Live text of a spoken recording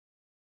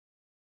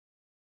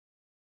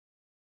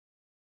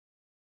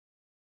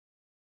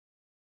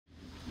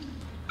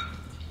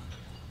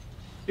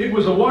It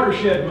was a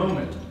watershed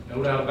moment,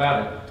 no doubt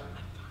about it.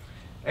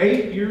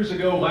 8 years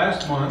ago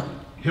last month,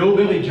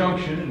 Hillbilly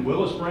Junction in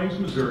Willow Springs,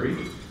 Missouri,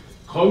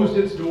 closed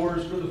its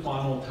doors for the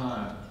final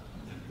time.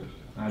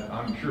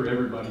 I'm sure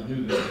everybody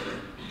knew that.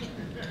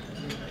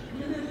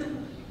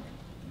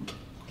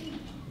 Make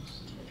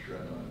sure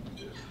I know how to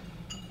do this.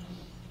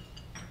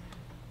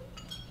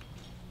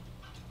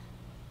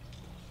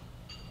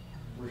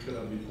 Where should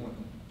I be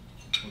pointing?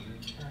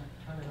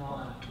 Turn it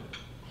on.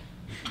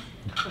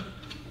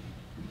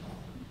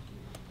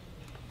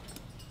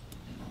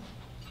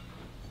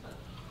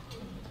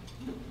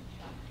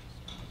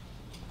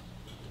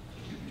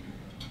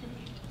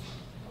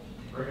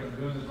 Reckon I'm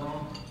doing this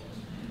wrong?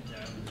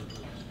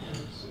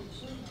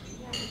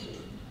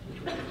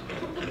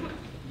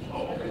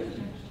 Oh, okay.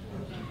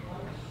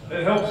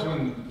 It helps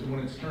when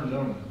it's turned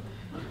on.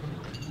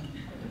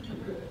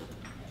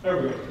 There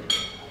we go.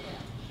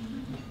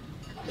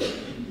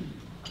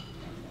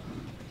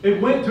 It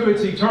went to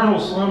its eternal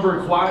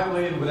slumber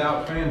quietly and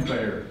without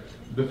fanfare,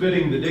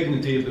 befitting the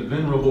dignity of the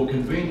venerable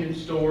convenience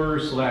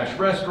store /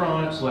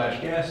 restaurant /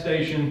 gas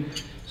station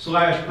 /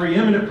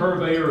 preeminent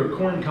purveyor of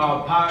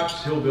corncob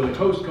pipes, hillbilly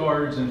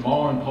postcards, and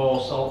Ma and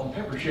Paul salt and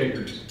pepper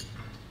shakers.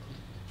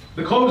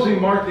 The closing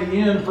marked the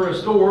end for a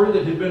store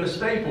that had been a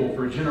staple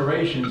for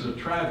generations of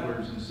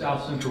travelers in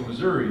south central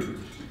Missouri.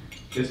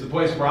 It's the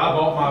place where I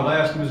bought my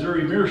last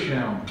Missouri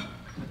meerschaum,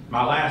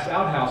 my last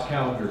outhouse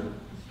calendar.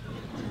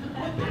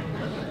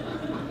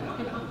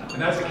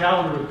 And that's a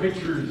calendar with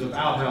pictures of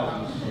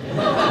outhouses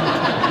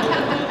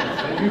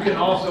that you can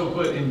also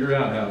put in your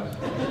outhouse.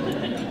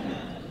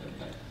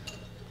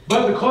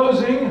 But the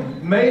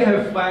closing may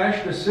have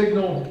flashed a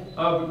signal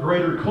of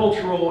greater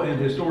cultural and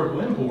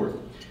historical import.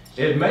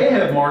 It may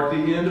have marked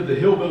the end of the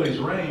hillbilly's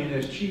reign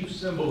as chief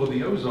symbol of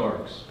the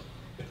Ozarks.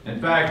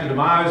 In fact, the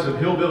demise of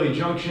Hillbilly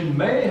Junction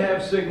may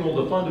have signaled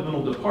a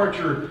fundamental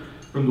departure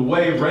from the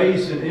way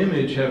race and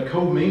image have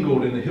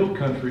commingled in the hill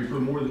country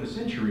for more than a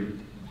century.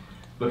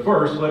 But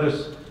first, let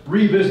us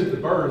revisit the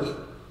birth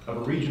of a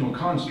regional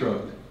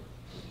construct.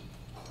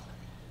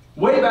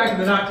 Way back in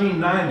the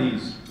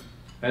 1990s,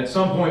 at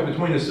some point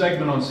between a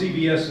segment on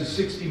CBS's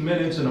 60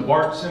 Minutes and a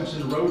Bart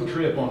Simpson road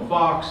trip on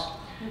Fox,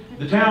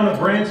 the town of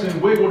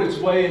Branson wiggled its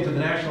way into the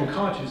national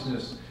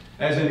consciousness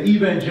as an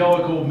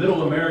evangelical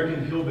middle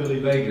American hillbilly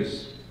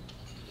Vegas.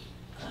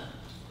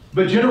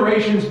 But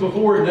generations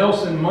before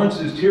Nelson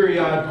Muntz's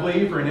teary-eyed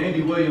plea for an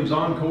Andy Williams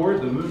encore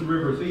at the Moon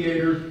River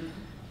Theater,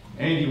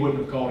 Andy wouldn't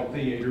have called it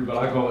theater, but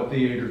I call it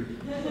theater,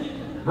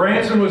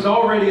 Branson was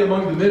already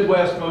among the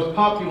Midwest's most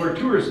popular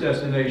tourist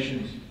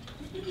destinations.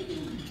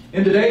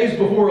 In the days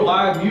before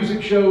live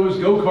music shows,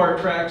 go-kart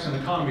tracks, and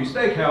economy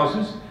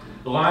steakhouses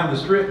lined the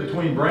strip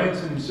between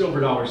Branson and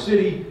Silver Dollar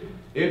City,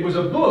 it was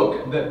a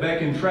book that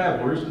beckoned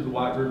travelers to the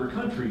White River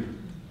country.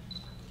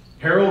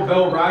 Harold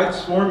Bell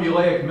Wright's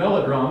formulaic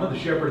melodrama, The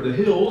Shepherd of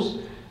the Hills,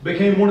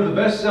 became one of the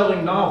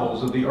best-selling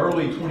novels of the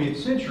early 20th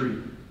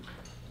century.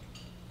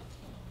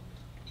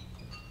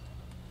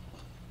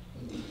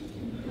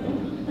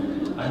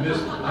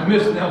 I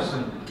missed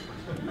Nelson.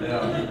 Yeah.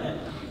 All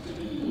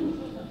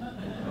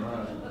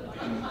right.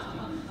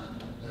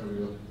 There we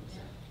go.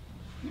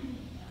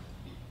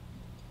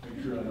 Make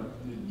sure I don't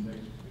need to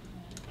make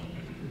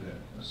that.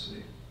 Let's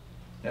see.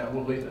 Yeah,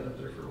 we'll leave that up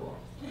there for a while.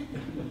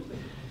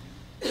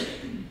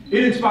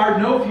 It inspired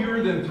no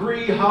fewer than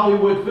 3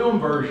 Hollywood film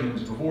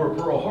versions before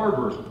Pearl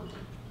Harbor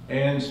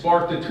and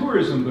sparked a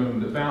tourism boom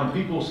that found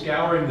people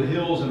scouring the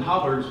hills and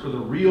hollers for the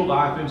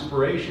real-life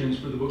inspirations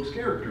for the book's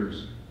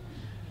characters.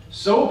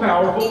 So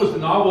powerful was the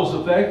novel's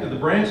effect that the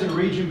Branson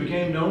region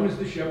became known as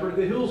the Shepherd of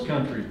the Hills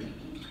country.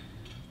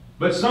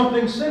 But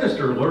something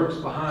sinister lurks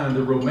behind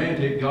the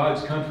romantic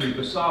God's country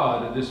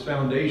facade of this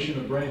foundation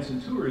of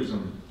Branson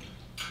tourism.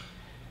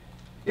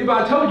 If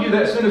I told you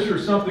that sinister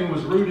something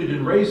was rooted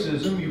in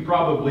racism, you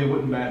probably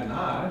wouldn't bat an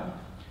eye.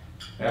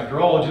 After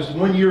all, just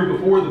 1 year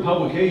before the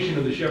publication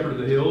of The Shepherd of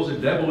the Hills, a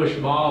devilish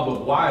mob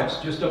of whites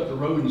just up the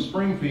road in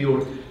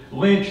Springfield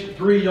lynched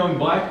 3 young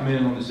black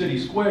men on the city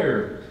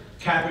square,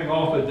 capping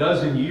off a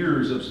dozen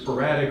years of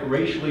sporadic,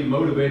 racially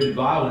motivated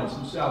violence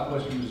in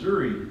southwestern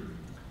Missouri.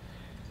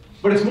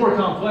 But it's more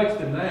complex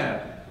than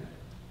that.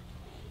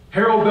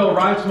 Harold Bell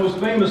Wright's most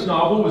famous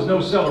novel was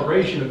no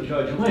celebration of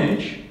Judge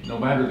Lynch, no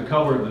matter the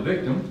color of the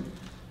victim.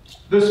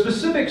 The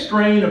specific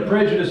strain of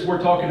prejudice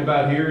we're talking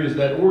about here is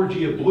that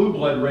orgy of blue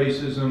blood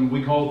racism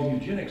we call the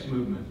eugenics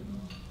movement.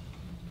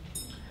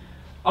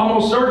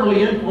 Almost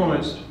certainly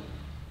influenced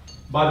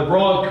by the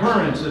broad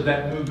currents of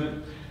that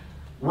movement,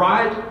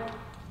 Wright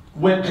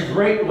went to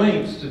great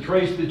lengths to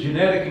trace the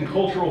genetic and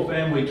cultural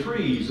family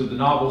trees of the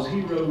novel's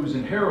heroes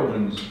and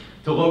heroines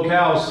to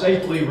locales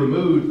safely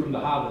removed from the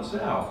Highland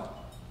South.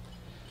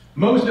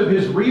 Most of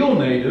his real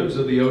natives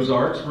of the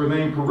Ozarks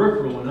remain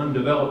peripheral and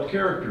undeveloped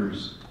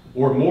characters,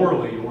 or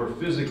morally or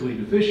physically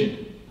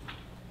deficient.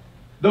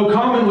 Though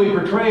commonly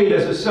portrayed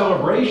as a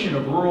celebration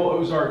of rural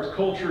Ozarks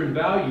culture and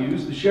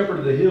values, The Shepherd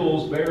of the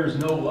Hills bears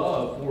no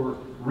love for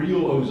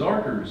real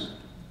Ozarkers.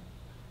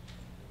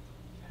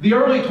 The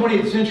early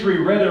 20th century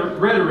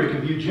rhetoric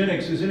of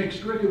eugenics is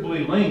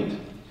inextricably linked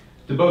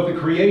to both the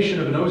creation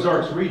of an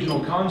Ozarks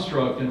regional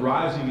construct and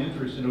rising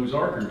interest in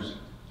Ozarkers.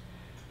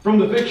 From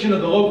the fiction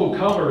of the local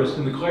colorist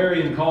and the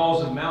clarion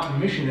calls of mountain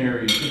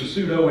missionaries to the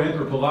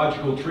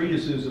pseudo-anthropological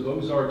treatises of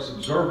Ozarks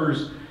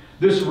observers,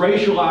 this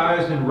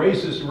racialized and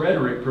racist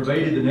rhetoric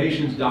pervaded the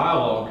nation's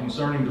dialogue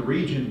concerning the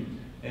region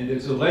and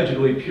its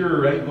allegedly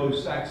pure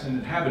Anglo-Saxon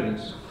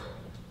inhabitants.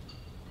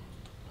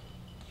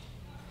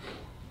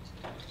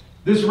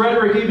 This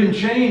rhetoric even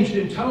changed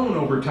in tone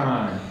over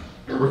time,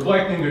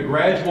 reflecting a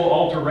gradual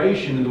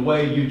alteration in the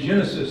way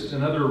eugenicists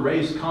and other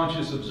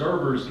race-conscious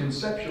observers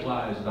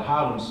conceptualized the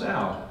Highland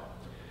South.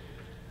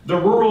 The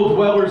rural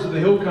dwellers of the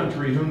hill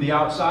country, whom the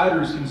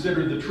outsiders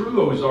considered the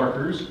true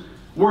Ozarkers,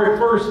 were at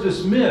first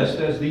dismissed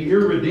as the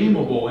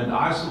irredeemable and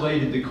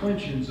isolated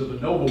declensions of a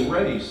noble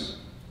race,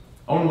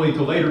 only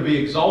to later be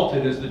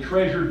exalted as the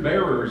treasured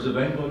bearers of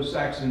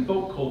Anglo-Saxon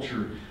folk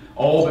culture,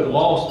 all but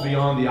lost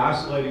beyond the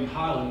isolating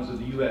highlands of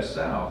the U.S.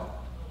 South.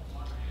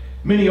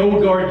 Many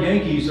old guard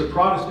Yankees of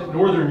Protestant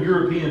Northern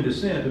European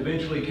descent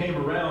eventually came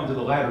around to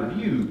the latter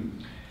view.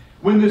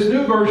 When this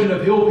new version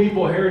of Hill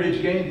people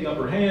heritage gained the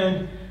upper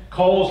hand,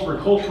 calls for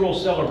cultural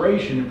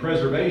celebration and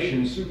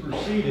preservation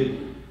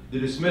superseded the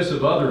dismissive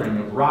othering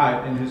of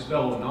Wright and his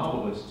fellow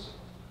novelists.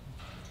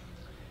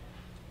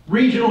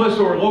 Regionalist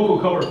or local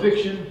color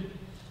fiction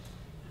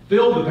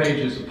filled the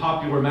pages of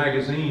popular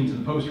magazines in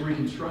the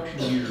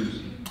post-Reconstruction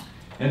years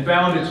and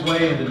found its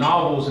way into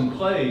novels and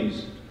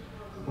plays.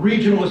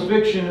 Regionalist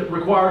fiction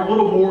required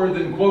little more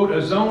than, quote,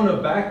 a zone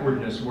of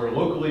backwardness where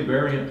locally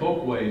variant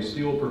folkways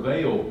still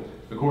prevail,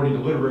 according to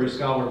literary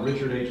scholar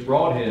Richard H.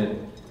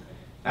 Broadhead.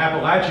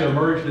 Appalachia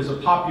emerged as a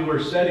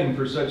popular setting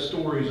for such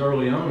stories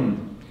early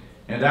on,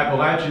 and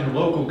Appalachian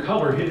local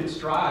color hit its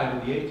stride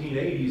in the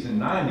 1880s and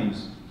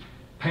 90s,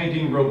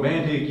 painting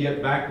romantic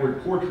yet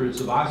backward portraits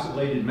of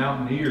isolated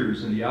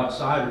mountaineers and the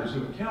outsiders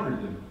who encountered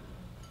them.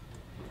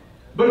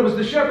 But it was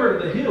The Shepherd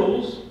of the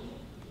Hills,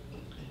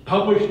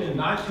 published in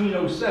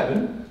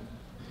 1907,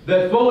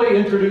 that fully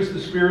introduced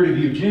the spirit of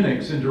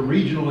eugenics into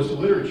regionalist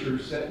literature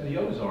set in the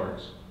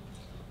Ozarks.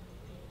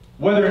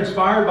 Whether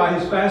inspired by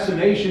his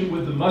fascination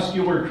with the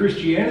muscular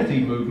Christianity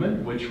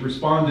movement, which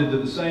responded to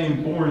the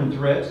same foreign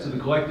threats to the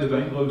collective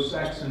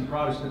Anglo-Saxon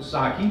Protestant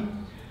psyche,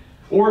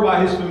 or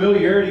by his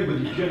familiarity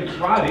with eugenics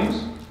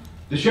writings,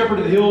 The Shepherd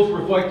of the Hills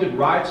reflected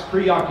Wright's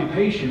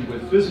preoccupation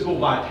with physical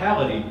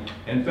vitality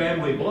and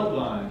family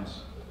bloodlines.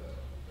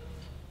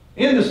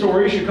 In the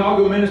story,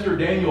 Chicago minister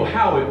Daniel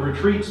Howitt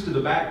retreats to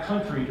the back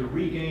country to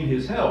regain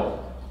his health.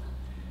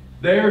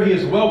 There he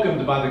is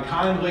welcomed by the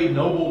kindly,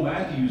 noble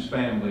Matthews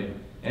family,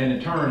 and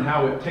in turn,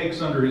 Howitt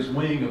takes under his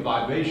wing a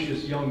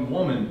vivacious young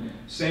woman,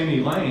 Sammy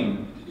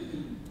Lane.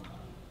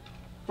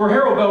 For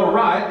Harold Bell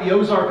Wright, the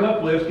Ozark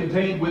Uplift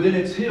contained within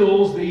its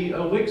hills the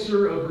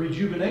elixir of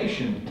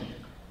rejuvenation,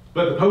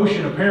 but the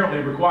potion apparently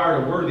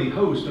required a worthy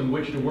host on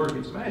which to work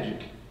its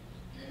magic.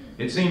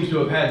 It seems to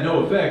have had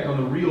no effect on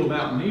the real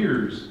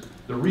mountaineers,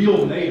 the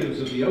real natives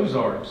of the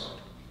Ozarks.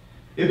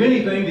 If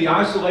anything, the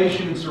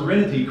isolation and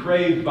serenity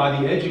craved by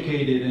the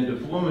educated and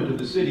affluent of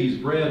the cities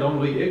bred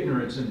only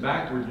ignorance and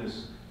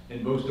backwardness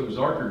in most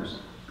Ozarkers.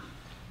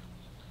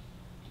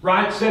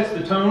 Wright sets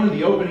the tone in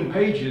the opening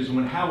pages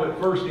when Howitt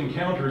first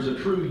encounters a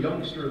true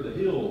youngster of the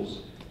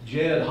hills,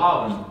 Jed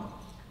Holland.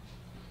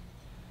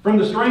 From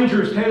the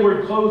stranger's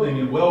tailored clothing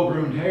and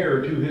well-groomed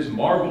hair to his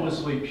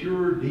marvelously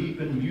pure,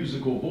 deep, and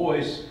musical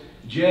voice,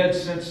 Jed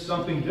sensed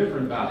something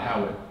different about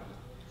Howitt.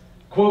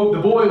 Quote,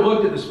 the boy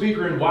looked at the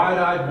speaker in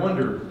wide-eyed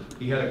wonder.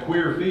 He had a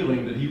queer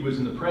feeling that he was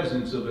in the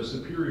presence of a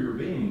superior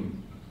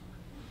being.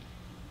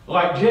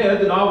 Like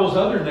Jed, the novel's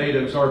other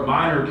natives are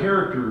minor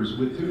characters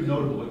with two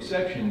notable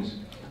exceptions.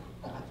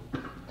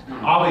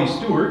 Ollie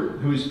Stewart,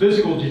 whose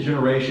physical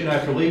degeneration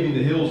after leaving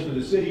the hills for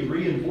the city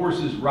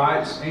reinforces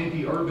Wright's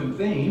anti-urban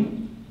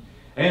theme,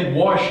 and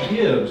Wash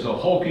Gibbs, a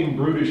hulking,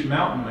 brutish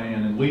mountain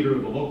man and leader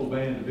of a local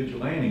band of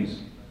vigilantes.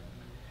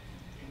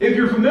 If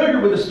you're familiar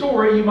with the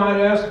story, you might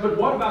ask, but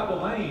what about the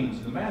Lanes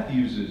and the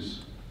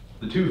Matthewses,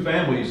 the two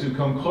families who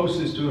come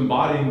closest to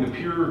embodying the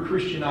pure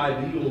Christian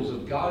ideals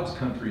of God's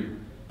country?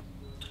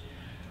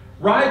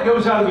 Wright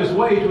goes out of his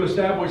way to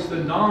establish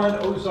the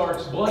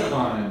non-Ozarks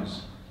bloodlines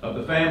of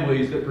the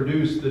families that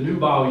produced the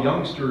nubile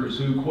youngsters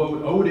who,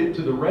 quote, owed it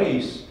to the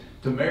race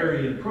to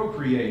marry and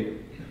procreate.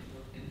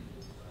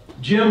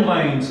 Jim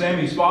Lane,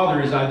 Sammy's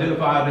father, is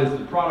identified as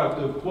the product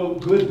of,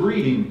 quote, good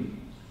breeding.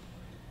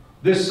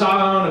 This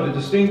scion of a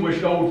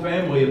distinguished old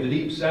family of the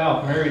Deep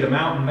South married a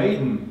mountain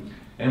maiden,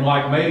 and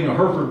like mating a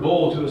Hereford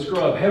bull to a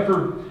scrub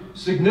heifer,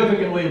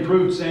 significantly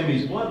improved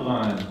Sammy's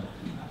bloodline,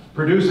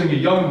 producing a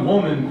young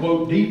woman,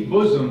 quote,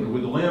 deep-bosomed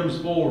with limbs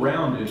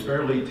full-rounded,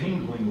 fairly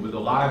tingling with the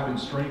life and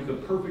strength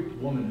of perfect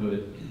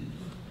womanhood.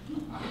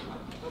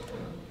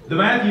 The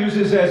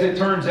Matthewses, as it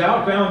turns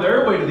out, found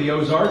their way to the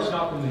Ozarks,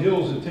 not from the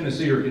hills of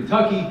Tennessee or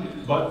Kentucky,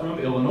 but from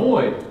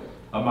Illinois,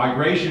 a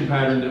migration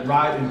pattern that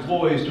Wright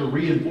employs to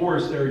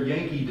reinforce their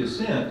Yankee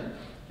descent,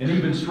 an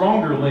even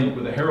stronger link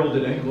with a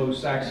heralded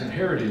Anglo-Saxon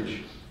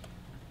heritage.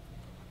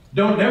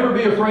 Don't never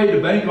be afraid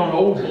to bank on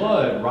old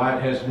blood,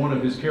 Wright has one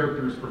of his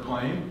characters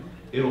proclaim.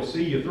 it'll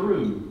see you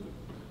through.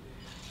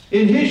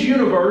 In his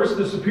universe,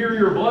 the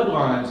superior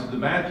bloodlines of the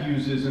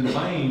Matthewses and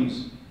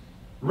Lanes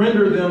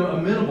render them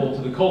amenable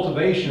to the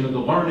cultivation of the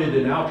learned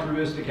and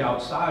altruistic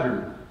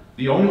outsider,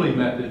 the only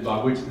method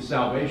by which the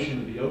salvation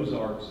of the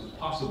Ozarks is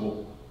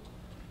possible.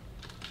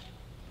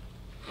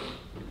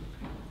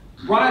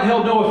 Wright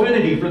held no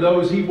affinity for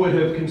those he would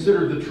have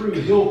considered the true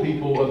hill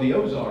people of the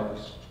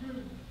Ozarks.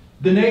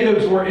 The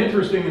natives were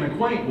interesting in a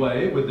quaint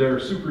way with their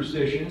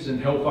superstitions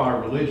and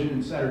hellfire religion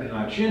and Saturday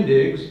night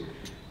shindigs,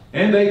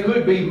 and they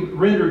could be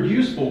rendered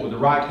useful with the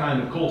right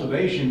kind of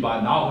cultivation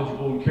by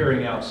knowledgeable and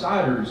caring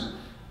outsiders.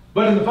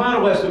 But in the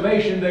final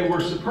estimation, they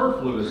were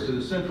superfluous to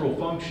the central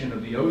function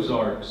of the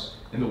Ozarks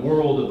in the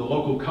world of the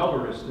local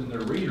colorists and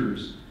their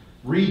readers,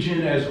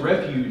 region as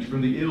refuge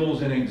from the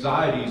ills and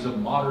anxieties of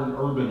modern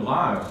urban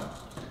life.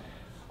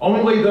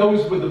 Only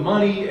those with the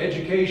money,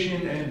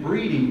 education, and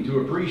breeding to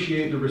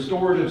appreciate the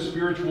restorative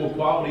spiritual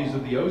qualities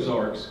of the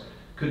Ozarks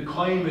could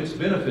claim its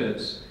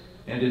benefits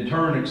and in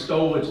turn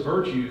extol its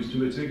virtues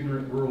to its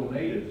ignorant rural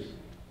natives.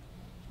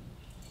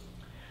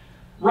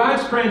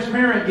 Wright's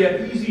transparent yet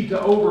easy to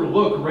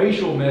overlook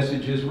racial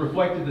messages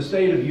reflected the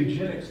state of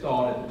eugenics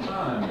thought at the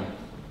time.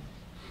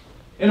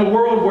 In a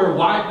world where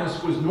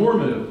whiteness was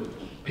normative,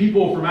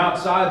 people from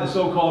outside the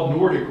so-called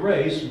Nordic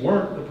race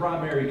weren't the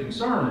primary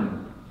concern.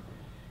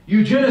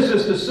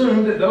 Eugenicists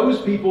assumed that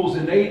those people's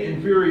innate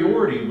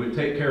inferiority would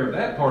take care of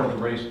that part of the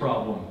race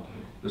problem,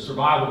 the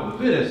survival of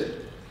the fittest.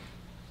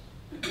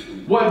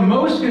 What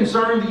most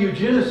concerned the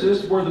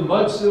eugenicists were the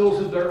mudsills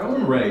of their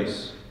own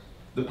race,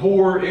 the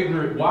poor,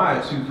 ignorant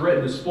whites who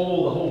threatened to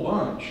spoil the whole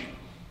bunch.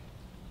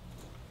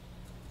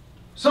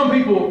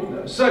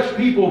 Such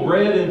people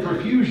bred in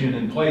profusion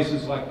in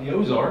places like the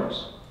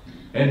Ozarks,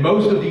 and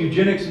most of the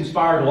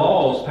eugenics-inspired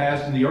laws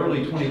passed in the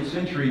early 20th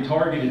century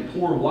targeted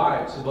poor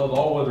whites above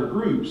all other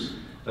groups,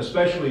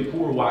 especially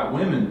poor white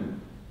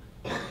women.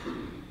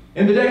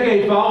 In the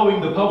decade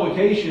following the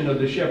publication of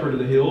The Shepherd of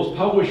the Hills,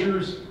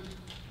 publishers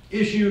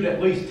issued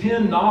at least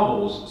 10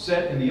 novels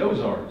set in the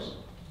Ozarks.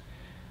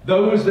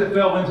 Those that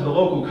fell into the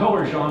local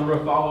color genre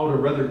followed a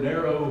rather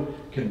narrow,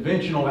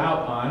 conventional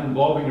outline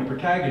involving a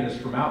protagonist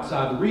from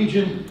outside the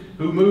region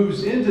who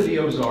moves into the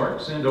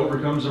Ozarks and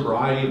overcomes a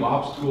variety of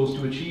obstacles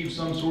to achieve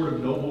some sort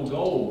of noble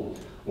goal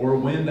or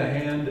win the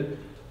hand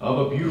of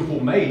a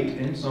beautiful mate,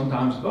 and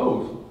sometimes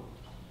both.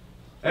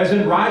 As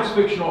in Wright's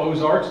fictional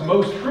Ozarks,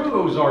 most true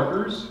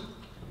Ozarkers in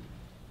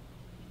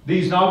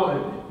these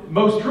novels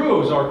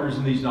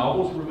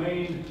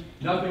remain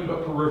nothing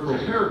but peripheral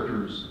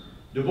characters,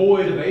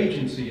 devoid of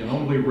agency and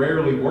only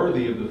rarely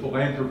worthy of the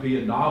philanthropy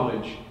and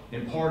knowledge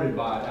imparted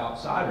by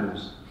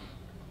outsiders.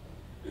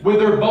 With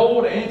their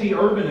bold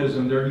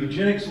anti-urbanism, their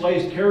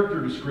eugenics-laced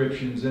character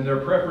descriptions, and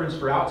their preference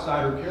for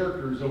outsider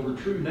characters over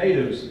true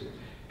natives,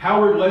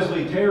 Howard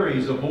Leslie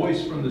Terry's A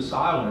Voice from the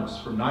Silence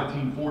from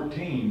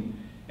 1914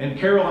 and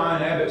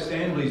Caroline Abbott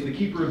Stanley's The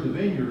Keeper of the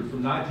Vineyard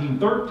from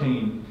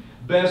 1913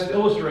 best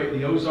illustrate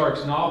the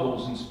Ozarks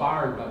novels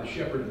inspired by The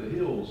Shepherd of the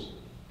Hills.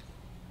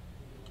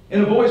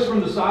 In A Voice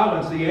from the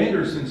Silence, the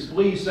Andersons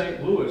flee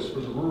St. Louis for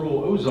the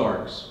rural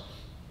Ozarks,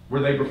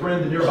 where they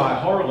befriend the nearby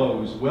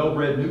Harlows,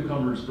 well-bred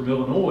newcomers from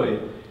Illinois,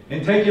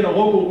 and take in a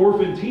local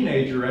orphan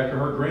teenager after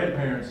her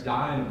grandparents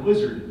die in a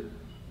blizzard.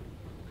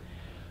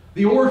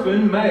 The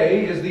orphan,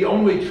 May, is the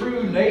only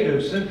true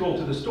native central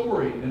to the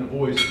story in A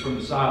Voice from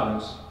the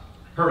Silence.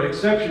 Her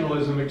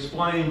exceptionalism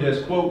explained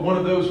as, quote, one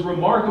of those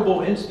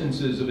remarkable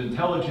instances of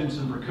intelligence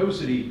and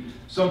precocity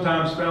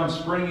sometimes found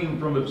springing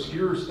from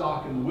obscure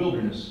stock in the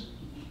wilderness.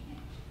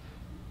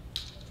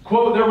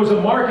 Quote, there was a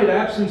marked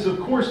absence of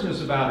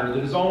coarseness about her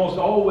that is almost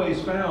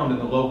always found in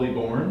the lowly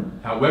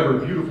born, however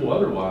beautiful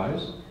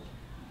otherwise.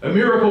 A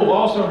miracle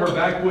lost on her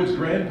backwoods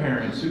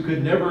grandparents who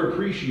could never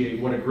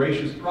appreciate what a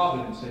gracious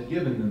providence had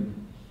given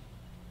them.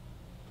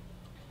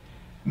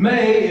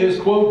 May is,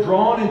 quote,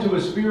 drawn into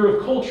a sphere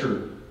of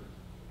culture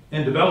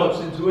and develops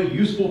into a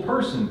useful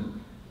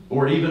person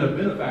or even a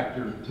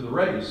benefactor to the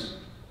race.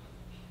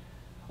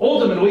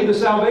 Ultimately, the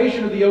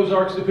salvation of the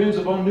Ozarks depends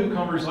upon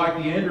newcomers like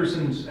the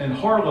Andersons and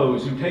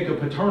Harlows who take a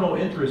paternal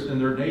interest in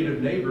their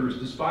native neighbors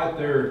despite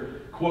their,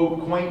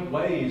 quote, quaint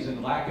ways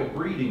and lack of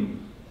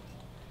breeding.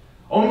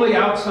 Only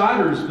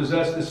outsiders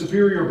possess the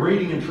superior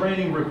breeding and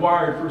training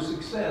required for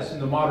success in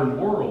the modern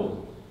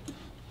world.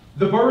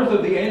 The birth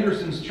of the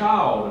Andersons'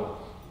 child,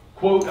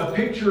 quote, a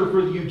picture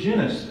for the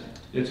eugenist,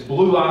 its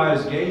blue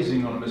eyes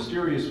gazing on a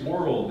mysterious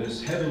world,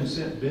 this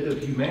heaven-sent bit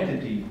of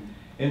humanity,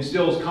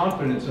 instills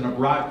confidence in a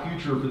bright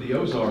future for the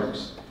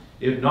Ozarks,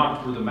 if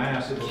not for the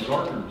mass of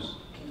Ozarkers.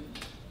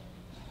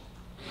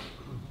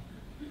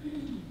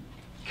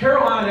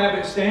 Caroline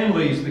Abbott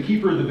Stanley's The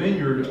Keeper of the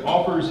Vineyard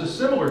offers a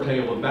similar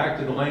tale of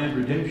back-to-the-land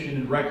redemption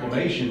and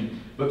reclamation,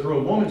 but through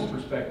a woman's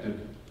perspective.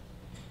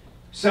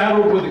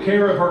 Saddled with the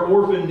care of her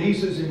orphan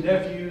nieces and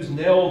nephews,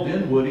 Nell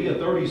Dinwoody, a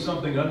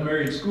 30-something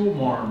unmarried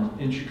schoolmarm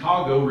in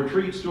Chicago,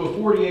 retreats to a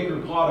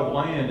 40-acre plot of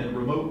land in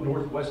remote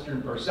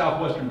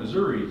southwestern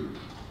Missouri.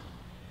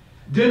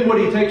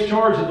 Dinwoody takes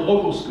charge of the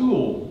local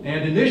school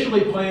and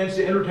initially plans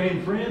to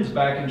entertain friends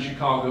back in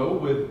Chicago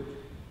with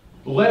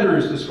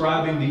letters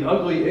describing the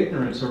ugly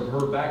ignorance of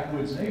her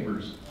backwoods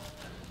neighbors.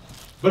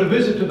 But a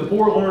visit to the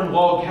forlorn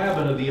log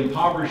cabin of the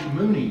impoverished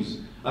Moonies,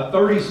 a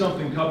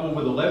 30-something couple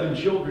with 11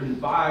 children and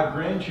 5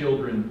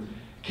 grandchildren,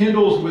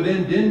 kindles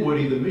within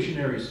Dinwoody the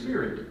missionary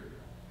spirit.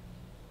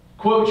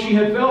 Quote, "She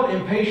had felt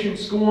impatient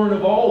scorn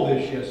of all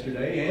this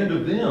yesterday, and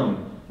of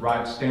them,"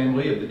 writes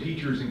Stanley of the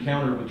teacher's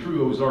encounter with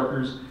true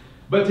Ozarkers.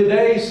 "But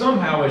today,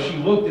 somehow, as she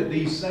looked at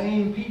these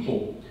same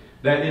people,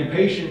 that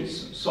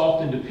impatience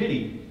softened to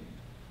pity.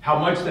 How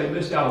much they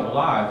missed out of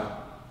life,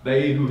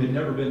 they who had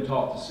never been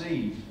taught to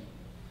see."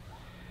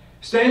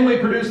 Stanley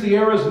produced the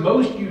era's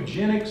most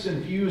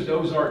eugenics-infused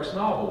Ozarks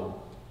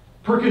novel.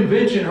 Per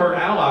convention, her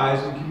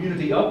allies in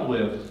community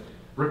uplift,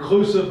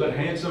 reclusive but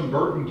handsome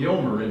Burton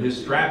Gilmer and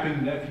his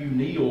strapping nephew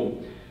Neil,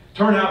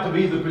 turn out to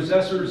be the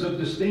possessors of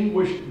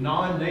distinguished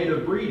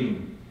non-native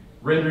breeding,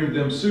 rendering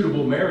them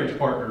suitable marriage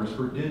partners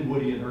for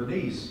Dinwoody and her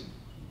niece.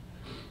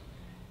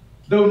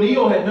 Though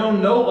Neil had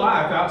known no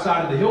life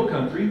outside of the hill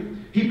country,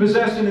 he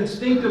possessed an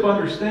instinctive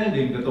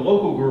understanding that the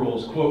local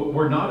girls, quote,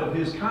 were not of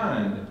his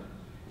kind.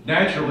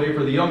 Naturally,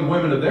 for the young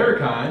women of their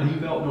kind, he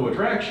felt no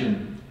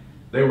attraction.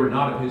 They were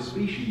not of his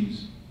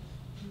species.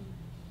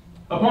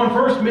 Upon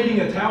first meeting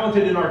a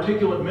talented and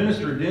articulate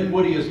minister,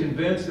 Dinwoody is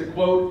convinced that,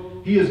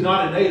 quote, he is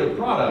not a native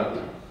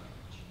product,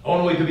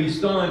 only to be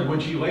stunned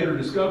when she later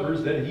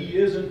discovers that he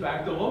is, in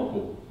fact, a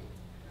local.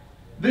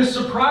 This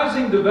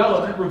surprising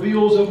development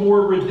reveals a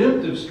more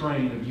redemptive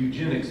strain of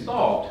eugenics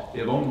thought,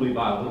 if only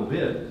by a little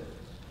bit.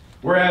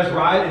 Whereas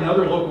Wright and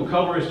other local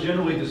colorists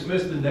generally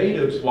dismissed the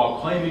natives while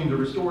claiming the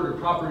restorative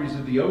properties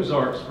of the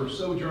Ozarks for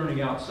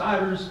sojourning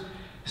outsiders,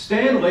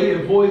 Stanley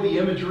employed the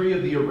imagery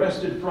of the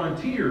arrested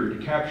frontier to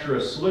capture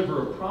a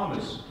sliver of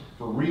promise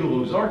for real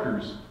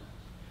Ozarkers.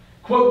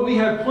 Quote, "We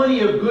have plenty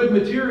of good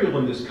material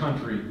in this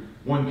country,"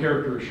 one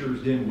character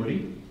assures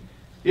Dinwoody.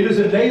 "It is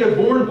a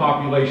native-born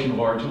population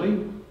largely.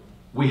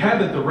 We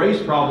haven't the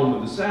race problem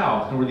of the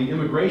South, nor the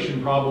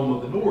immigration problem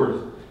of the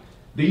North.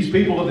 These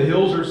people of the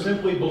hills are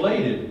simply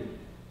belated.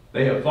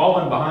 They have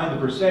fallen behind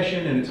the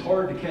procession, and it's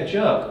hard to catch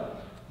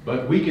up.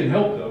 But we can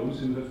help those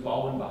who have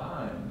fallen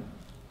behind."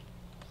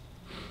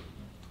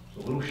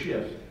 It's a little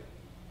shift.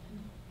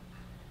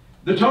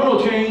 The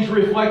tonal change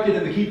reflected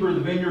in The Keeper of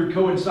the Vineyard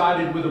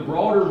coincided with a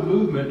broader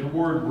movement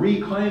toward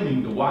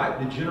reclaiming the white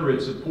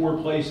degenerates of poor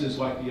places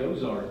like the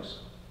Ozarks.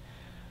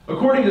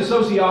 According to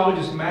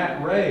sociologist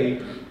Matt Ray,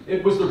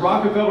 it was the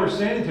Rockefeller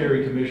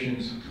Sanitary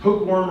Commission's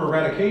hookworm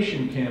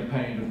eradication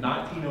campaign of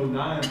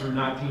 1909 through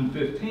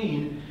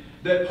 1915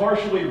 that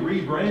partially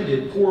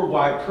rebranded poor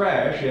white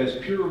trash as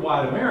pure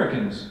white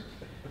Americans,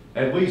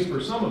 at least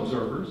for some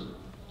observers.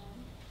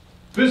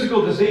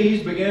 Physical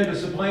disease began to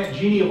supplant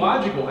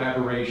genealogical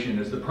aberration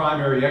as the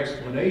primary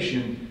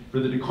explanation for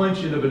the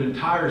declension of an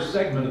entire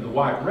segment of the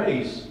white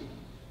race.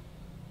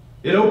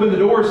 It opened the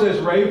door, says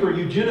Ray, for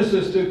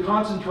eugenicists to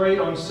concentrate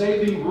on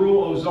saving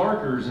rural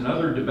Ozarkers and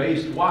other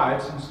debased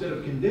whites instead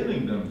of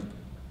condemning them.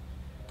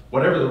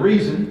 Whatever the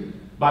reason,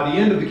 by the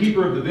end of The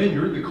Keeper of the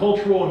Vineyard, the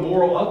cultural and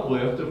moral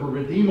uplift of a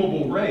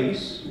redeemable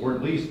race, or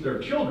at least their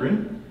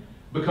children,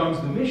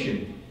 becomes the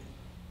mission.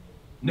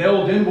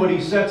 Nell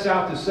Dinwoody sets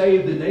out to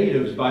save the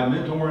natives by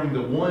mentoring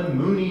the one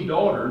Mooney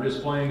daughter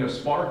displaying a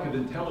spark of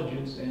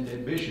intelligence and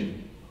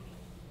ambition.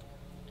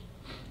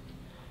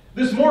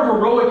 This more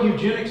heroic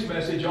eugenics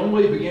message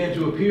only began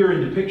to appear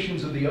in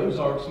depictions of the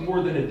Ozarks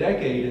more than a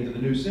decade into the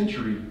new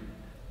century.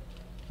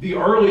 The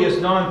earliest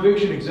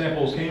nonfiction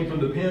examples came from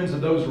the pens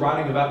of those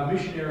writing about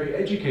missionary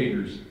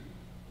educators.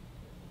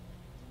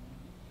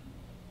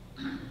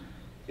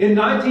 In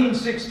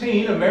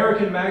 1916,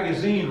 American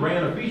Magazine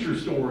ran a feature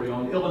story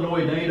on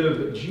Illinois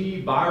native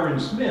G. Byron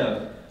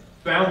Smith,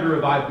 founder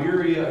of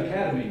Iberia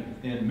Academy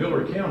in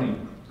Miller County.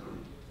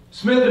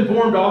 Smith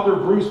informed author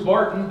Bruce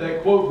Barton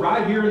that, quote,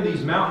 "Right here in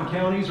these mountain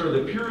counties are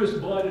the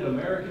purest-blooded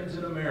Americans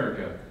in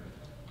America.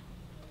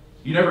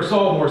 You never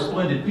saw more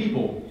splendid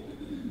people.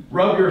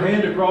 Rub your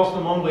hand across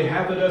them only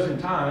half a dozen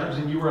times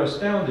and you are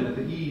astounded at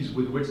the ease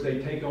with which they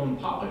take on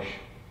polish."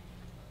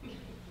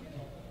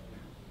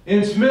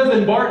 In Smith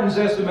and Barton's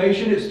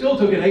estimation, it still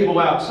took an able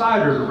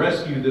outsider to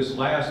rescue this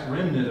last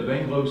remnant of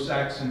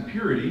Anglo-Saxon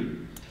purity.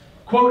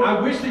 Quote, "I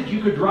wish that you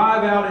could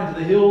drive out into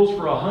the hills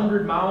for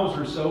 100 miles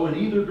or so in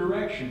either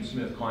direction,"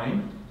 Smith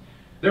claimed.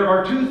 "There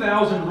are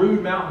 2,000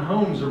 rude mountain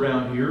homes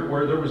around here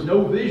where there was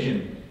no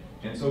vision,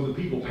 and so the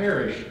people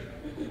perished.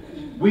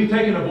 We've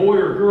taken a boy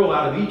or girl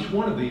out of each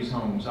one of these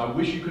homes. I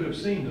wish you could have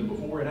seen them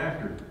before and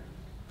after."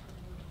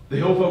 The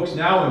hill folks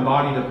now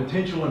embodied a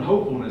potential and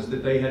hopefulness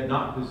that they had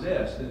not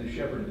possessed in the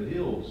shepherd of the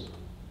hills.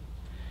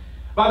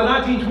 By the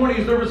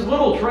 1920s, there was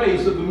little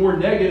trace of the more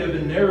negative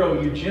and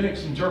narrow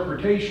eugenics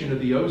interpretation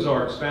of the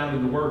Ozarks found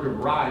in the work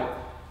of Wright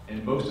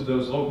and most of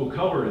those local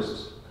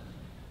colorists.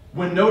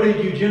 When noted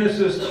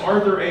eugenicist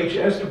Arthur H.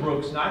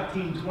 Estabrook's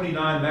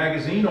 1929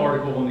 magazine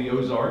article on the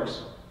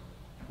Ozarks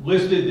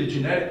listed the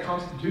genetic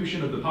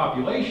constitution of the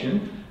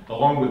population,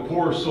 along with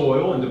poor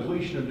soil and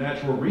depletion of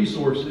natural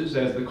resources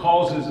as the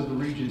causes of the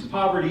region's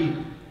poverty,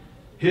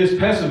 his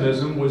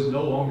pessimism was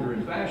no longer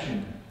in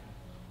fashion.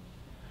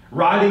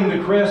 Riding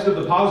the crest of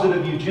the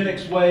positive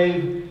eugenics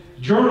wave,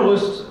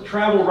 journalists,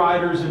 travel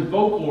writers, and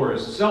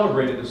folklorists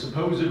celebrated the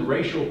supposed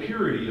racial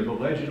purity of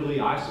allegedly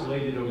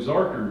isolated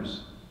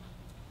Ozarkers.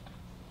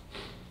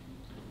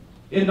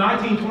 In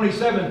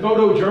 1927,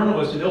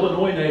 photojournalist and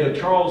Illinois native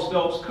Charles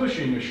Phelps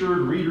Cushing assured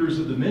readers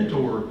of the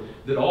Mentor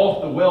that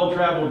off the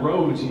well-traveled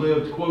roads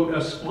lived, quote,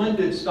 a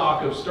splendid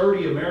stock of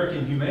sturdy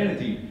American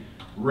humanity,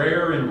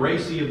 rare and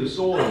racy of the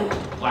soil,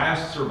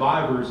 last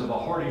survivors of a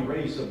hardy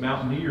race of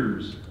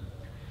mountaineers.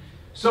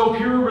 So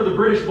pure were the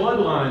British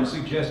bloodlines,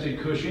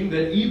 suggested Cushing,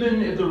 that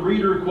even if the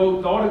reader,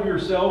 quote, thought of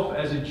yourself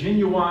as a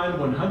genuine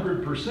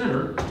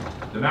 100%er,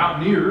 the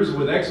mountaineers,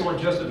 with excellent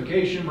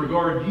justification,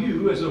 regard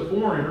you as a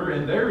foreigner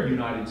in their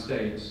United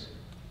States.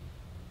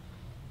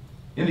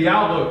 In the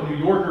Outlook, New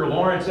Yorker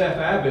Lawrence F.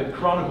 Abbott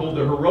chronicled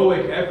the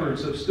heroic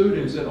efforts of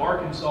students at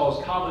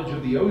Arkansas's College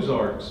of the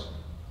Ozarks,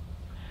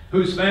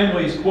 whose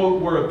families,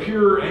 quote, were a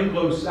pure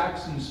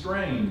Anglo-Saxon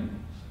strain.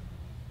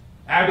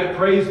 Abbott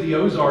praised the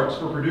Ozarks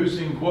for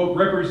producing, quote,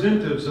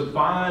 representatives of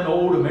fine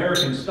old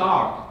American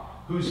stock,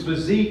 whose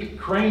physique,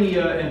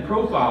 crania, and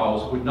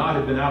profiles would not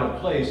have been out of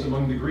place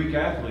among the Greek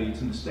athletes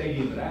in the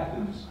stadium at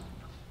Athens.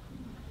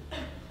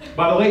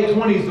 By the late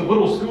 20s, the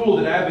little school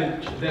that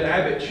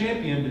Abbott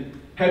championed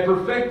had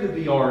perfected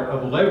the art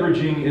of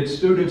leveraging its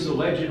students'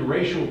 alleged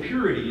racial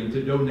purity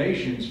into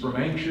donations from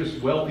anxious,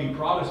 wealthy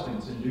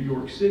Protestants in New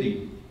York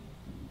City.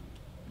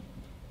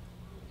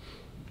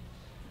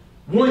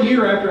 1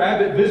 year after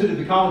Abbott visited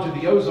the College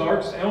of the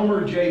Ozarks,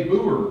 Elmer J.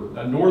 Boer,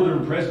 a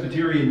Northern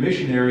Presbyterian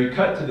missionary,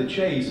 cut to the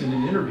chase in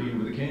an interview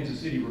with a Kansas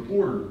City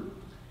Reporter.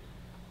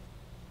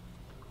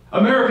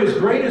 America's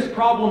greatest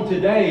problem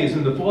today is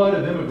in the flood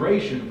of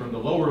immigration from the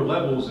lower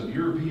levels of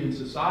European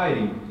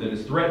society that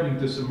is threatening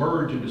to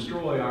submerge and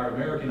destroy our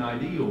American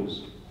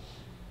ideals.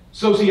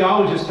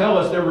 Sociologists tell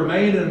us there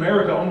remain in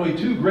America only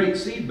two great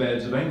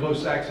seedbeds of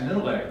Anglo-Saxon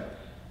intellect,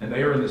 and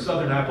they are in the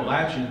Southern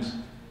Appalachians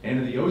and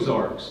in the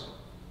Ozarks.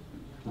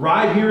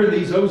 Right here in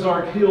these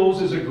Ozark hills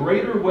is a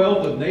greater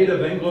wealth of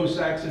native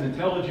Anglo-Saxon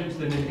intelligence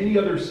than in any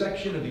other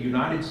section of the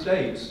United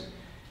States.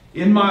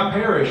 In my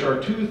parish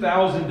are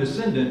 2,000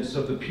 descendants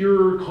of the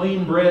pure,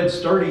 clean-bred,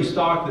 sturdy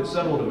stock that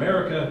settled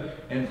America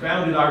and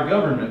founded our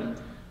government,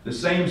 the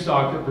same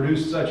stock that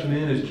produced such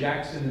men as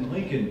Jackson and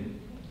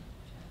Lincoln.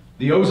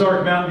 The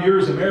Ozark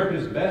Mountaineers,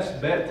 America's best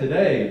bet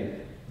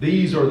today.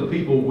 These are the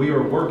people we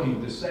are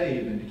working to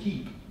save and to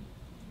keep.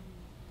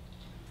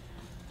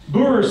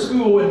 Boer's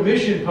school and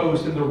mission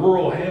post in the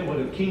rural hamlet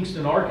of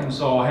Kingston,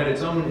 Arkansas, had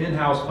its own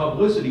in-house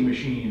publicity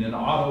machine in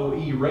Otto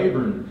E.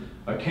 Rayburn,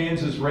 a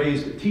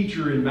Kansas-raised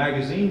teacher and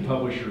magazine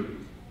publisher.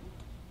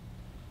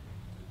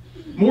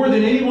 More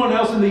than anyone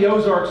else in the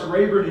Ozarks,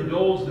 Rayburn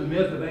indulged the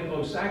myth of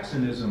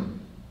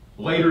Anglo-Saxonism,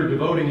 later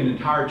devoting an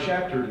entire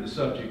chapter to the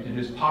subject in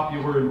his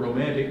popular and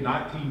romantic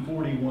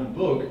 1941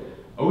 book,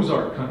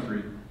 Ozark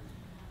Country.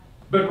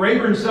 But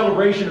Rayburn's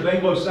celebration of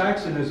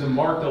Anglo-Saxonism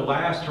marked a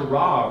last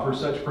hurrah for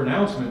such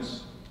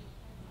pronouncements.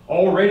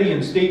 Already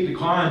in steep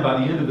decline by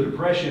the end of the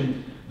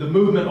Depression, the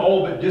movement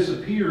all but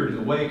disappeared in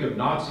the wake of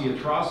Nazi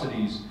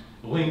atrocities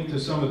linked to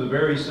some of the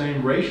very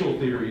same racial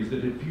theories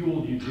that had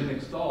fueled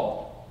eugenics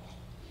thought.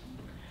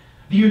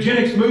 The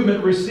eugenics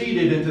movement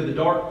receded into the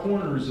dark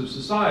corners of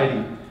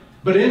society,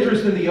 but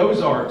interest in the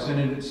Ozarks and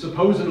in its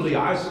supposedly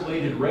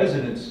isolated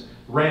residents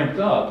ramped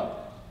up.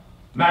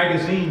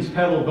 Magazines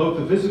peddled both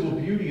the physical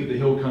beauty of the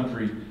hill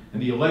country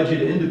and the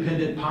alleged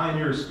independent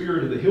pioneer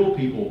spirit of the hill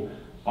people,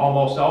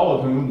 almost all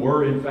of whom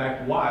were in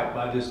fact white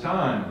by this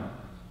time.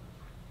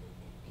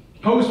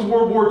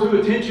 Post-World War II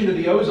attention to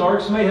the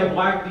Ozarks may have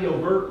lacked the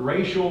overt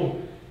racial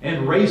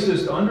and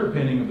racist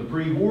underpinning of the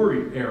pre-war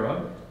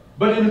era,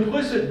 but an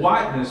implicit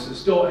whiteness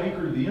still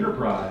anchored the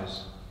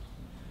enterprise.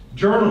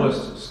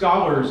 Journalists,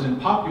 scholars,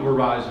 and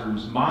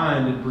popularizers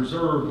mined and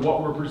preserved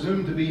what were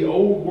presumed to be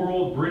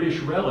old-world British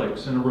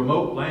relics in a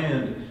remote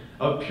land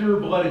of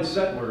pure-blooded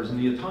settlers in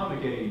the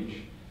Atomic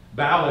Age,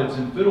 ballads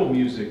and fiddle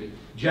music,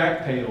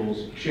 jack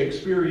tales,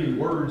 Shakespearean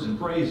words and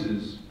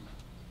phrases.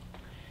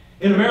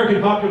 In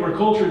American popular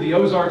culture, the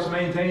Ozarks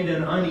maintained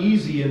an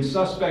uneasy and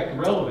suspect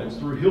relevance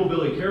through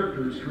hillbilly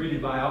characters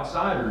created by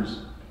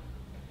outsiders.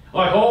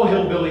 Like all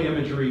hillbilly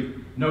imagery,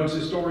 notes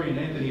historian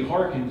Anthony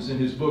Harkins in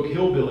his book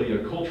Hillbilly,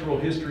 A Cultural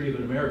History of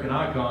an American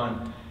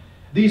Icon,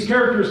 these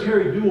characters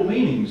carry dual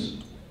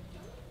meanings.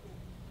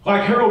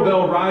 Like Harold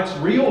Bell writes,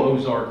 real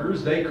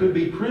Ozarkers, they could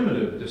be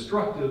primitive,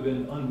 destructive,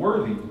 and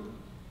unworthy.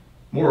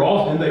 More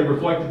often, they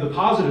reflected the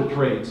positive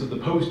traits of the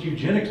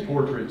post-eugenics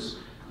portraits,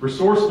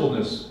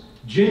 resourcefulness,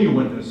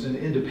 genuineness, and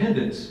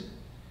independence,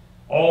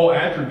 all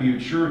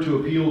attributes sure to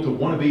appeal to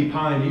wannabe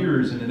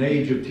pioneers in an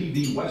age of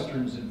TV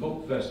westerns and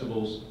folk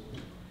festivals.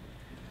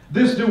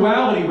 This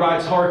duality,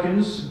 writes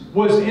Harkins,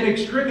 was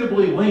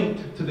inextricably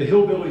linked to the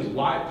hillbillies'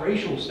 white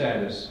racial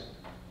status.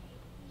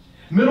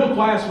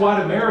 Middle-class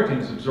white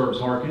Americans,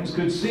 observes Harkins,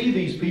 could see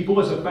these people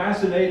as a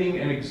fascinating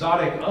and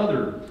exotic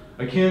other,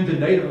 akin to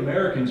Native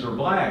Americans or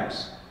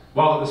blacks,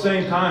 while at the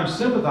same time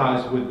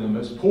sympathized with them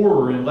as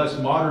poorer and less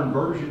modern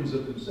versions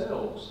of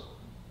themselves.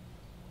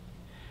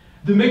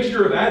 The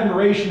mixture of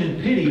admiration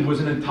and pity was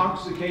an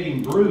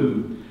intoxicating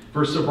brew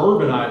for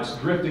suburbanites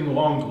drifting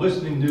along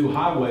glistening new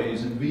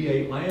highways and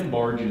V8 land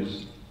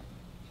barges.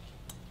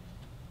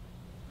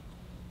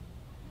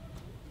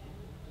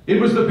 It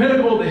was the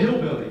pinnacle of the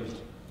hillbilly,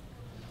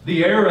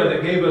 the era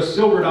that gave us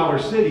Silver Dollar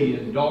City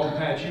and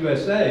Dogpatch,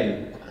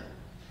 USA,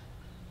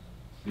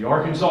 the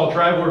Arkansas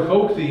Traveler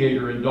Folk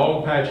Theater and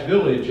Dogpatch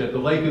Village at the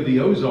Lake of the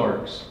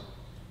Ozarks,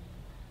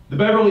 the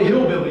Beverly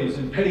Hillbillies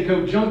in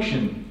Petticoat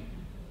Junction,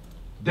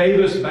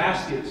 Davis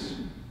Baskets,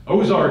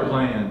 Ozark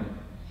Land,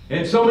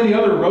 and so many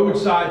other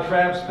roadside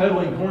traps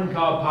peddling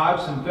corncob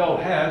pipes and felt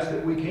hats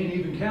that we can't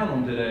even count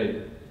on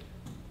today.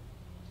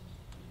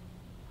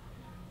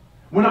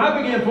 When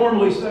I began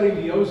formally studying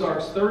the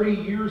Ozarks 30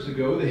 years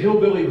ago, the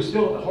hillbilly was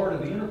still at the heart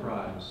of the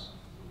enterprise.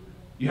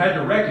 You had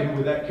to reckon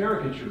with that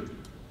caricature.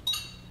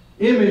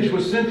 Image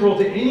was central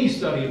to any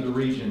study of the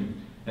region,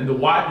 and the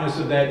whiteness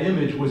of that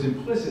image was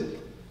implicit.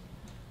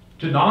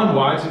 To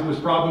non-whites, it was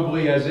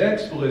probably as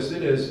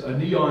explicit as a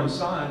neon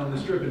sign on the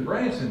strip in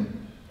Branson.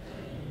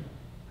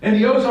 And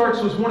the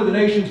Ozarks was one of the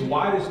nation's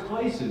widest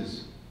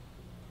places.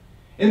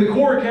 In the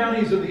core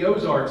counties of the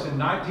Ozarks in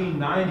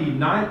 1990,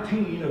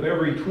 19 of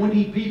every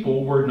 20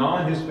 people were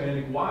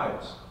non-Hispanic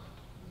whites.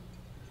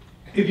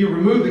 If you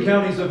remove the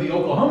counties of the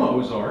Oklahoma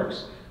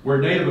Ozarks, where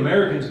Native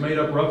Americans made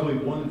up roughly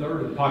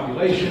 1/3 of the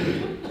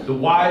population, the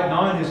white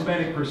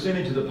non-Hispanic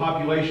percentage of the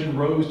population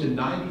rose to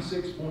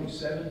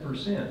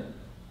 96.7%.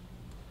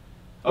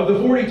 Of the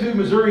 42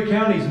 Missouri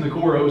counties in the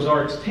core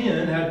Ozarks,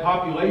 10 had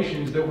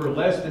populations that were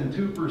less than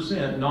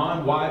 2%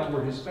 non-white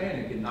or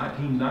Hispanic in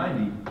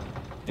 1990.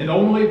 And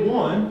only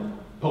one,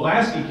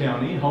 Pulaski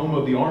County, home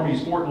of the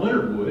Army's Fort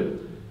Leonard Wood,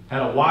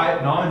 had a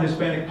white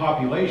non-Hispanic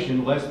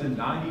population less than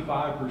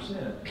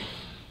 95%.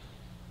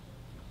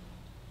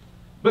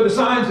 But the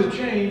signs of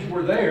change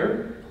were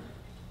there,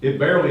 if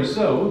barely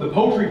so. The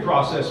poultry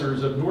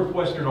processors of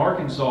northwestern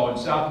Arkansas and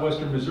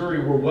southwestern Missouri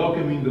were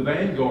welcoming the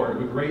vanguard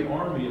of a great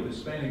army of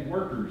Hispanic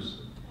workers.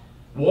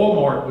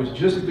 Walmart was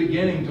just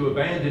beginning to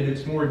abandon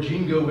its more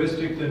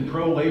jingoistic than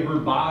pro-labor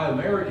Buy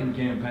American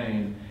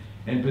campaign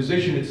and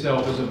position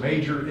itself as a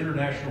major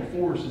international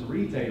force in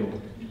retail.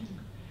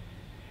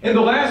 In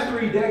the last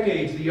 3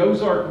 decades, the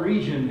Ozark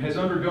region has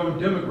undergone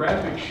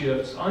demographic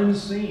shifts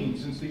unseen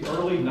since the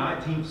early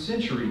 19th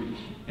century,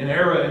 an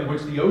era in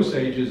which the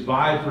Osages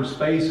vied for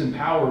space and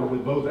power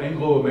with both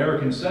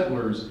Anglo-American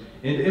settlers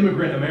and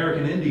immigrant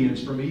American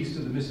Indians from east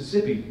of the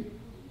Mississippi.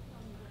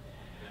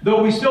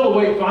 Though we still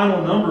await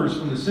final numbers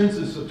from the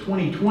census of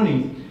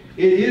 2020,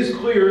 it is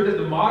clear that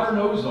the modern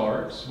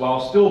Ozarks, while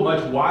still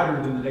much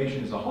wider than the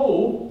nation as a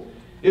whole,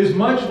 is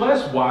much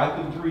less white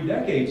than 3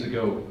 decades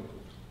ago.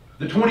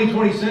 The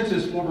 2020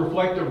 census will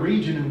reflect a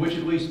region in which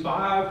at least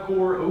 5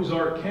 core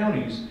Ozark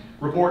counties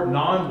report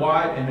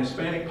non-white and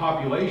Hispanic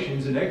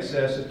populations in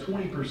excess of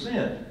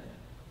 20%.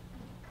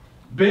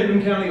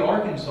 Benton County,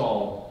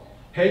 Arkansas,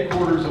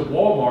 headquarters of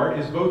Walmart,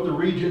 is both the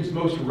region's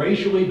most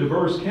racially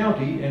diverse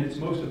county and its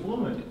most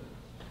affluent.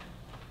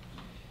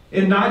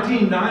 In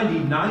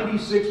 1990,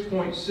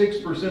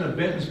 96.6% of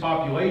Benton's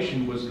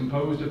population was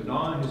composed of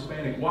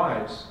non-Hispanic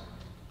whites.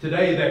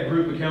 Today, that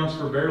group accounts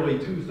for barely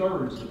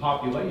 2/3 the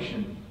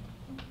population.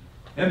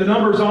 And the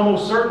numbers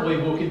almost certainly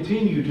will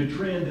continue to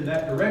trend in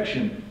that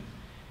direction.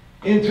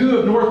 In 2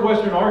 of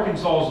northwestern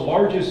Arkansas's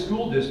largest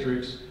school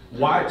districts,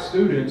 white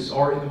students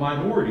are in the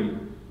minority.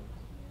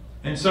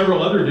 And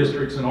several other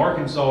districts in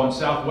Arkansas and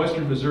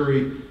southwestern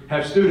Missouri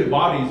have student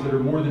bodies that are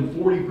more than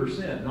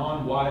 40%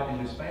 non-white and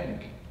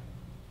Hispanic.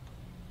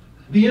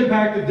 The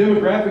impact of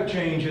demographic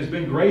change has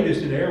been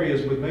greatest in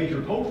areas with major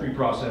poultry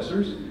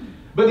processors,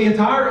 but the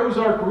entire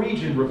Ozark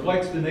region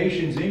reflects the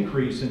nation's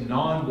increase in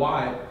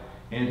non-white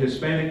and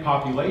Hispanic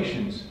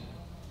populations.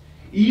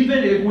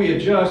 Even if we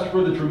adjust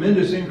for the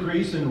tremendous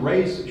increase in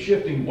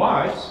race-shifting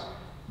whites,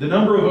 the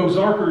number of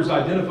Ozarkers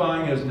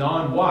identifying as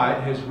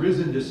non-white has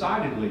risen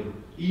decidedly,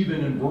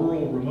 even in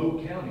rural,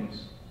 remote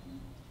counties.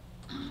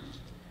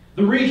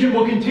 The region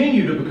will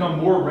continue to become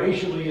more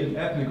racially and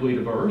ethnically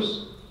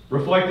diverse,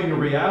 reflecting a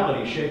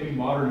reality shaping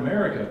modern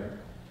America.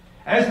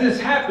 As this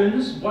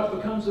happens, what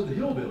becomes of the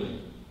hillbilly?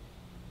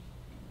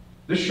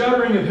 The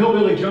shuttering of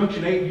Hillbilly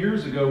Junction 8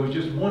 years ago was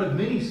just one of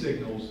many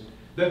signals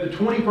that the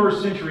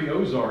 21st century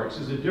Ozarks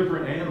is a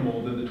different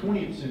animal than the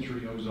 20th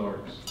century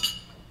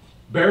Ozarks.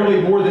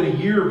 Barely more than a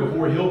year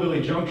before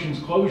Hillbilly Junction's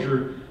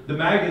closure, the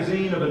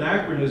magazine of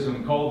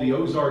anachronism called the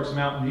Ozarks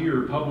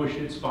Mountaineer published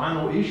its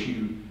final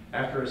issue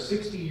after a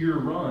 60-year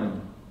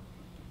run.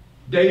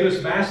 Davis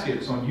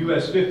Baskets on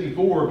US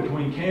 54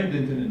 between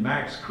Camdenton and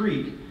Max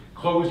Creek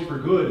closed for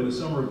good in the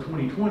summer of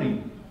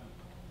 2020.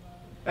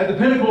 At the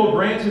pinnacle of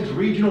Branson's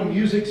regional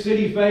music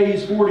city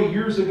phase 40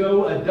 years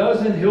ago, a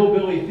dozen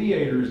hillbilly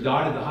theaters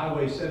dotted the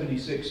Highway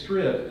 76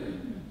 strip.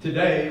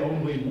 Today,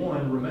 only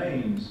one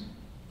remains.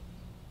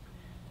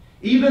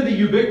 Even the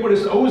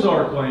ubiquitous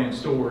Ozark Land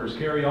stores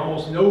carry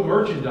almost no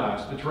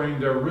merchandise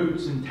betraying their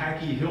roots in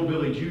tacky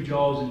hillbilly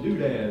gewgaws and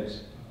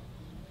doodads.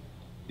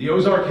 The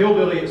Ozark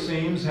hillbilly, it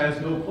seems, has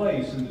no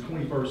place in the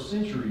 21st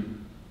century.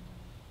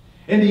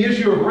 And the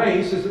issue of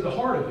race is at the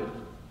heart of it.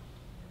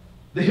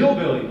 The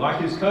hillbilly,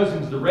 like his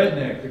cousins, the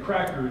redneck, the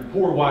cracker, and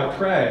poor white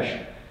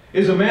trash,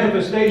 is a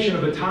manifestation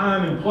of a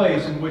time and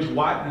place in which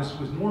whiteness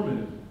was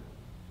normative.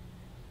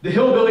 The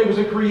hillbilly was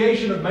a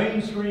creation of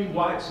mainstream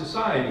white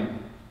society.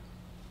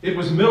 It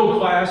was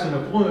middle-class and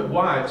affluent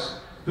whites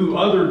who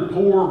othered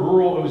poor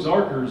rural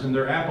Ozarkers and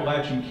their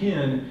Appalachian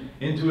kin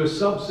into a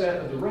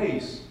subset of the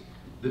race,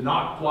 the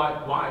not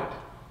quite white.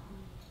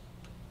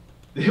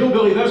 The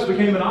hillbilly thus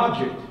became an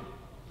object,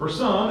 for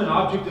some, an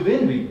object of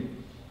envy.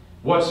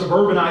 What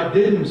suburbanite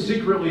didn't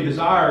secretly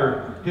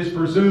desire, his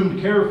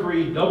presumed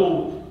carefree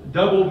double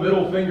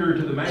middle finger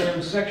to the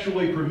man,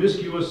 sexually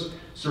promiscuous,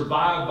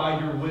 survive by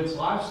your wits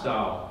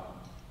lifestyle.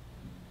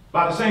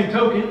 By the same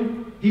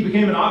token, he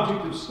became an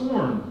object of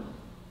scorn,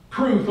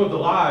 proof of the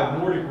lie of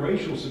Nordic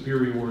racial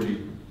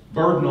superiority,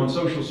 burden on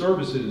social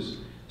services,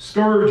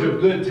 scourge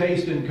of good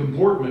taste and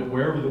comportment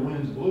wherever the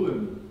winds blew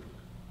him.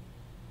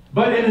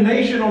 But in a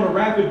nation on a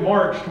rapid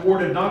march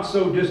toward a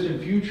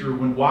not-so-distant future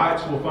when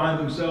whites will find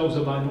themselves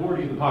a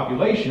minority of the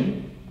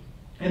population,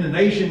 in a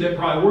nation that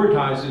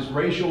prioritizes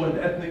racial and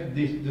ethnic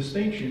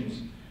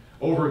distinctions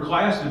over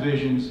class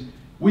divisions,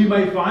 we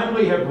may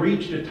finally have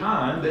reached a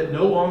time that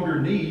no longer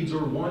needs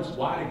or wants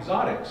white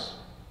exotics.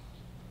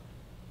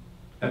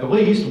 At the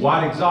least,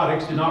 white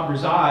exotics do not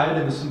reside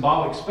in the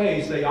symbolic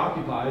space they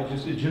occupied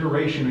just a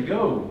generation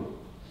ago.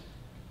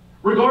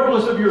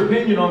 Regardless of your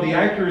opinion on the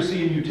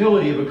accuracy and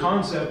utility of a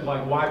concept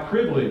like white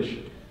privilege,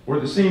 or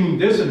the seeming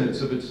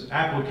dissonance of its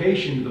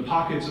application to the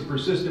pockets of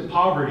persistent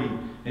poverty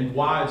and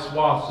wide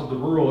swaths of the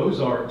rural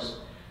Ozarks,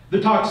 the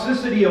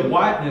toxicity of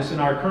whiteness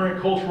in our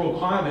current cultural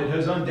climate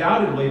has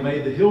undoubtedly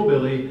made the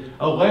hillbilly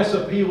a less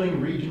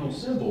appealing regional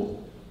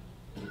symbol.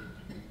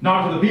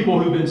 Not for the people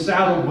who've been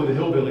saddled with a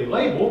hillbilly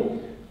label,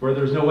 where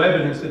there's no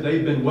evidence that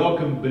they've been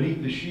welcomed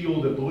beneath the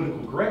shield of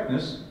political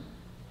correctness,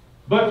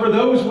 but for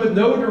those with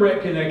no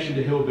direct connection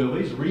to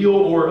hillbillies, real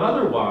or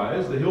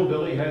otherwise, the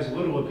hillbilly has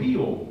little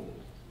appeal.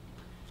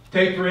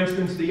 Take, for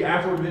instance, the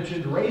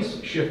aforementioned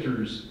race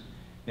shifters.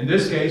 In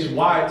this case,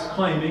 whites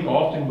claiming,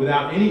 often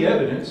without any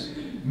evidence,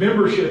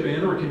 membership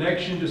in or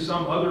connection to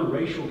some other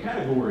racial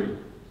category.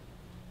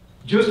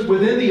 Just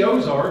within the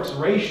Ozarks,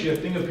 race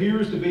shifting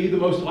appears to be the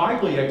most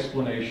likely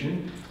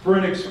explanation for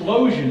an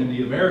explosion in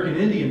the American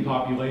Indian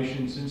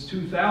population since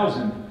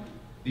 2000.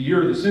 The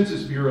year the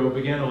Census Bureau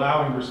began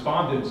allowing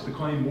respondents to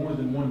claim more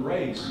than one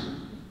race.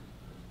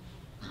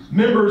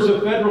 Members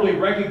of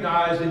federally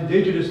recognized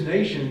indigenous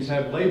nations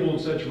have labeled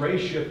such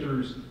race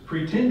shifters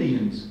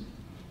pretendians.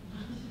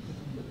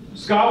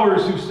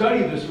 Scholars who study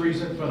this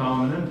recent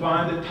phenomenon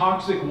find that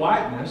toxic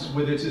whiteness,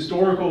 with its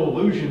historical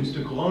allusions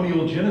to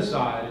colonial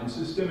genocide and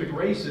systemic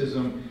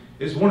racism,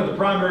 is one of the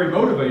primary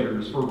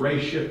motivators for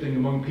race shifting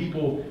among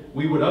people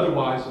we would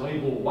otherwise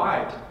label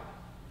white.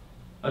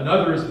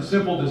 Another is the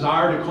simple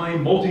desire to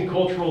claim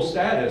multicultural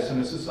status in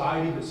a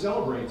society that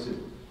celebrates it.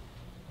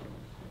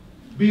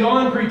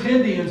 Beyond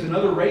pretendians and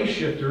other race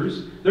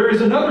shifters, there is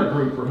another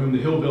group for whom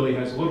the hillbilly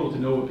has little to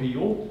no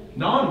appeal: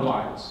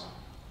 non-whites.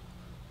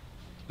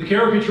 The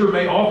caricature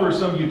may offer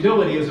some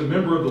utility as a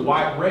member of the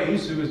white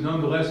race who is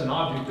nonetheless an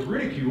object of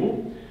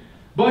ridicule,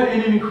 but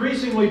in an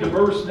increasingly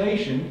diverse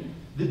nation,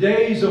 the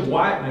days of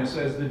whiteness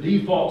as the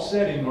default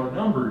setting are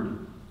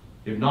numbered,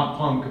 if not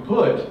plumb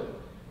kaput.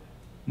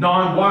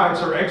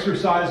 Non-whites are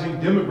exercising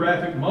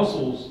demographic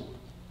muscles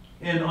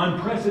in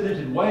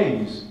unprecedented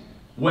ways,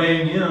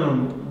 weighing in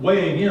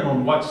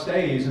on what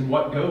stays and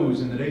what goes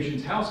in the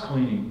nation's house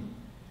cleaning,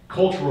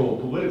 cultural,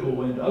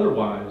 political, and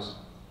otherwise.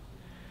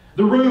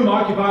 The room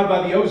occupied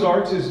by the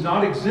Ozarks is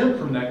not exempt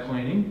from that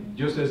cleaning,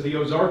 just as the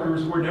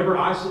Ozarkers were never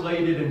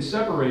isolated and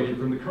separated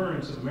from the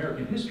currents of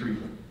American history.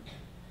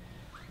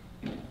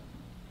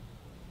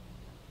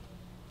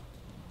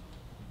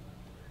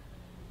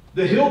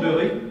 The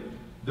hillbilly,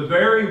 the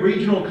very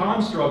regional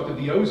construct of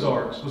the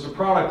Ozarks, was a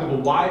product of a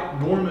white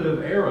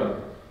normative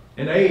era,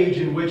 an age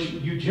in which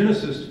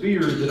eugenicists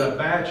feared that a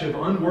batch of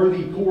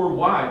unworthy poor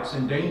whites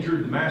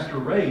endangered the master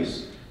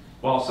race,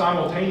 while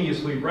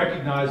simultaneously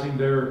recognizing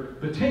their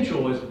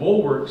potential as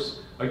bulwarks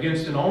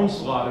against an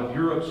onslaught of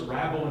Europe's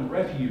rabble and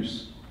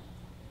refuse.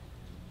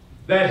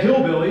 That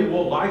hillbilly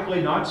will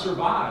likely not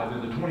survive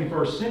in the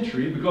 21st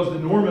century because the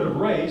normative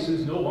race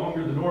is no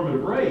longer the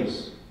normative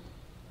race.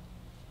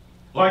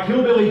 Like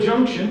Hillbilly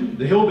Junction,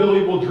 the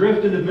hillbilly will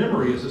drift into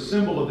memory as a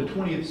symbol of the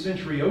 20th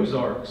century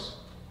Ozarks.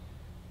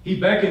 He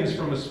beckons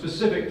from a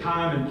specific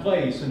time and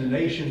place in a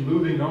nation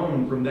moving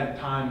on from that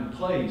time and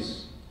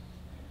place.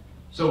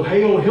 So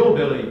hail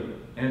hillbilly,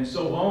 and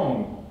so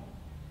long.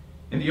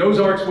 In the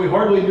Ozarks, we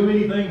hardly knew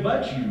anything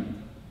but you.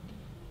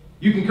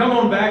 You can come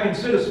on back and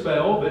sit a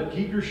spell, but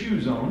keep your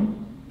shoes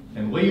on,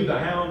 and leave the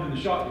hound and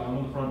the shotgun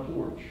on the front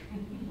porch.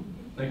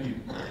 Thank you.